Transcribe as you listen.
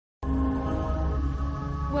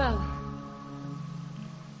Well,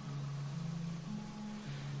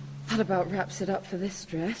 that about wraps it up for this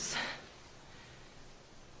dress.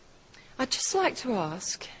 I'd just like to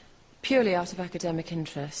ask, purely out of academic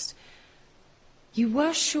interest, you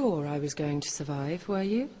were sure I was going to survive, were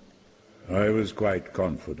you? I was quite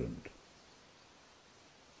confident.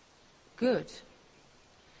 Good.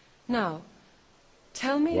 Now,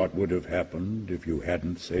 tell me... What would have happened if you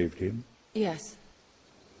hadn't saved him? Yes.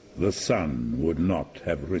 The sun would not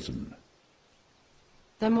have risen.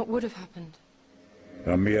 Then what would have happened?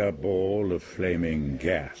 A mere ball of flaming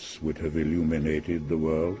gas would have illuminated the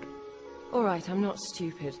world. All right, I'm not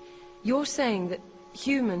stupid. You're saying that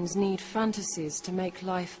humans need fantasies to make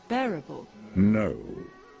life bearable? No.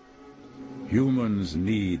 Humans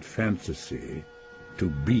need fantasy to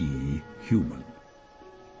be human.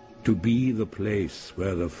 To be the place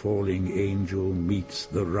where the falling angel meets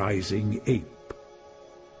the rising ape.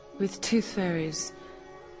 With tooth fairies,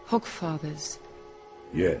 Hogfathers.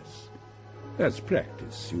 Yes. As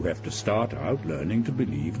practice, you have to start out learning to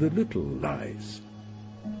believe the little lies.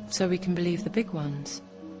 So we can believe the big ones?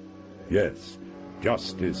 Yes.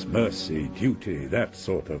 Justice, mercy, duty, that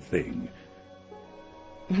sort of thing.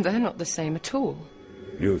 They're not the same at all.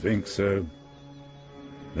 You think so?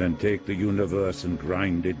 Then take the universe and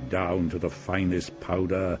grind it down to the finest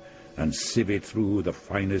powder and sieve it through the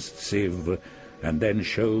finest sieve, and then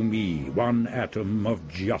show me one atom of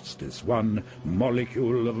justice, one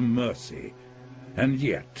molecule of mercy. And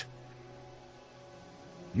yet,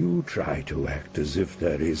 you try to act as if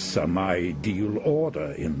there is some ideal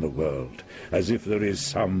order in the world, as if there is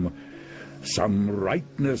some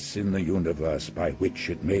rightness in the universe by which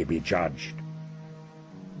it may be judged.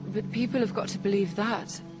 But people have got to believe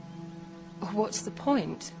that. What's the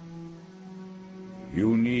point?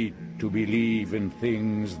 You need to believe in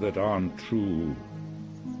things that aren't true.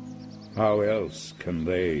 How else can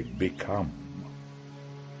they become?